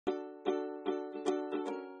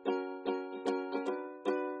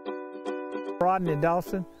Rodney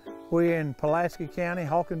Dawson. We're in Pulaski County,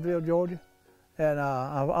 Hawkinsville, Georgia, and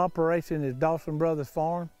our operation is Dawson Brothers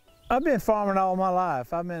Farm. I've been farming all my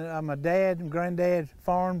life. I'm a dad and granddad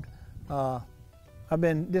farmed. I've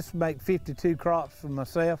been just make 52 crops for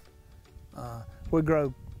myself. We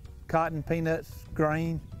grow cotton, peanuts,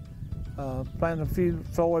 grain, plant a few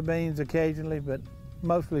soybeans occasionally, but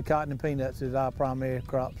mostly cotton and peanuts is our primary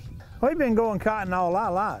crops. We've been growing cotton all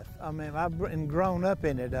our life. I mean, I've been grown up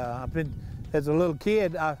in it. As a little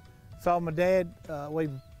kid, I saw my dad, we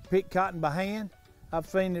picked cotton by hand. I've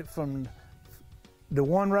seen it from the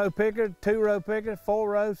 1-row picker, 2-row picker,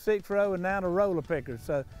 4-row, 6-row, and now the roller pickers.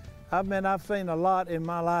 So I've seen a lot in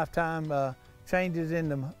my lifetime, changes in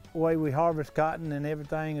the way we harvest cotton and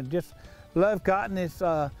everything, and just love cotton.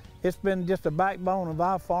 It's been just a backbone of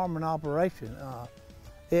our farming operation.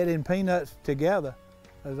 It and peanuts together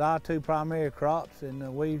is our two primary crops,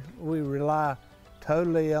 and we rely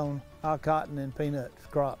totally on our cotton and peanuts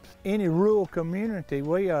crops. Any rural community,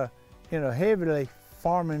 we are heavily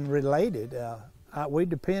farming related. We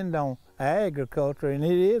depend on agriculture, and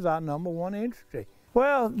it is our #1 industry.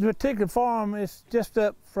 Well, the particular farm is just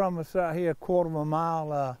up from us right here, a quarter of a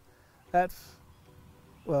mile. That's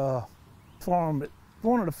farm.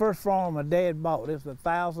 One of the first farms my dad bought. It's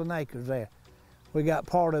 1,000 acres there. We got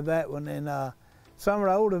part of that one, and some of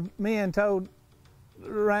the older men told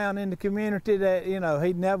around in the community that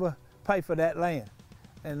he'd never pay for that land,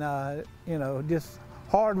 and just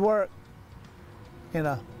hard work.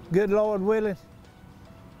 Good Lord willing,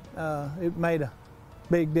 it made a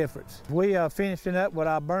big difference. We are finishing up with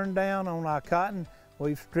our burn down on our cotton.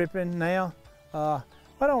 We're stripping now. I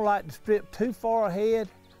don't like to strip too far ahead.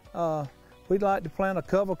 We'd like to plant a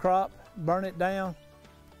cover crop, burn it down.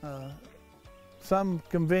 Some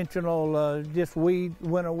conventional just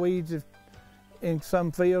winter weeds in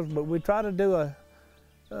some fields, but we try to do a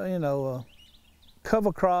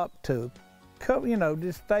cover crop to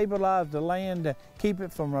just stabilize the land, to keep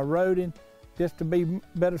it from eroding, just to be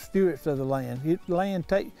better stewards of the land. You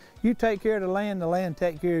take care of the land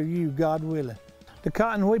take care of you, God willing. The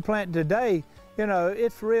cotton we plant today,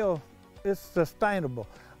 it's sustainable.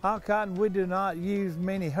 Our cotton, we do not use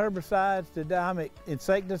many herbicides today,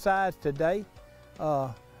 insecticides today.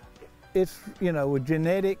 It's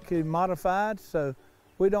genetically modified, so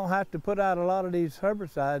we don't have to put out a lot of these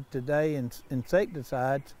herbicides today and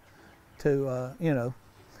insecticides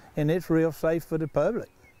and it's real safe for the public.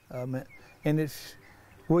 And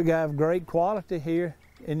we have great quality here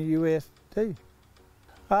in the U.S. too.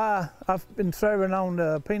 I've been serving on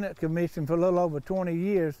the Peanut Commission for a little over 20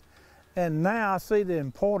 years, and now I see the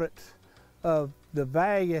importance of the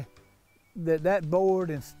value that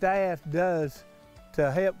board and staff does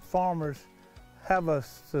to help farmers have a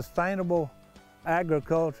sustainable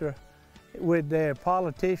agriculture, with their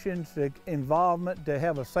politicians' involvement to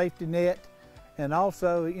have a safety net, and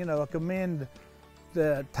also I commend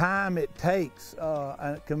the time it takes.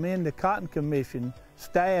 I commend the Cotton Commission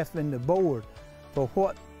staff and the board for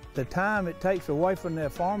the time it takes away from their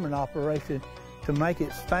farming operation to make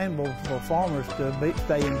it sustainable for farmers to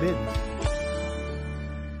stay in business.